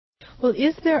Well,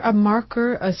 is there a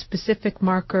marker, a specific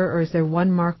marker, or is there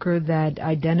one marker that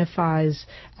identifies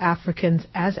Africans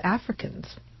as Africans?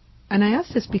 And I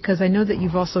ask this because I know that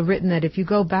you've also written that if you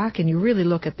go back and you really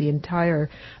look at the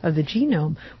entire of the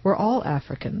genome, we're all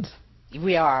Africans.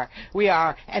 We are,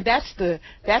 and that's the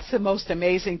most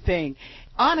amazing thing.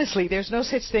 Honestly, there's no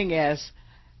such thing as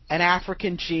an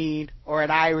African gene or an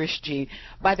Irish gene.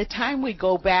 By the time we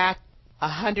go back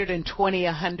 120,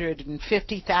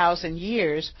 150,000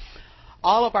 years,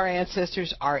 all of our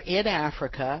ancestors are in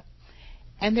Africa,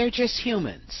 and they're just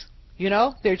humans.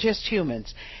 They're just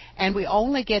humans. And we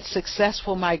only get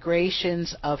successful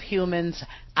migrations of humans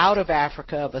out of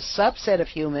Africa, of a subset of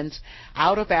humans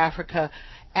out of Africa,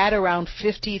 at around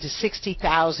 50 to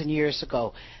 60,000 years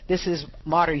ago. This is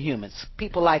modern humans,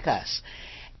 people like us.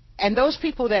 And those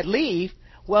people that leave,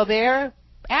 well, they're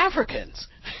Africans.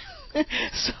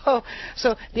 So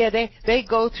they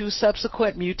go through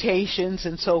subsequent mutations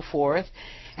and so forth,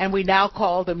 and we now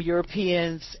call them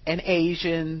Europeans and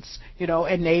Asians,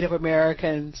 and Native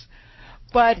Americans.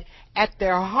 But at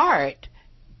their heart,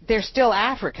 they're still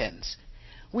Africans.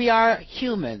 We are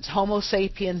humans, Homo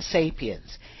sapiens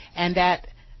sapiens, and that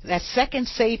second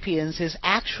sapiens is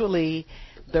actually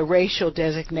the racial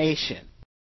designation.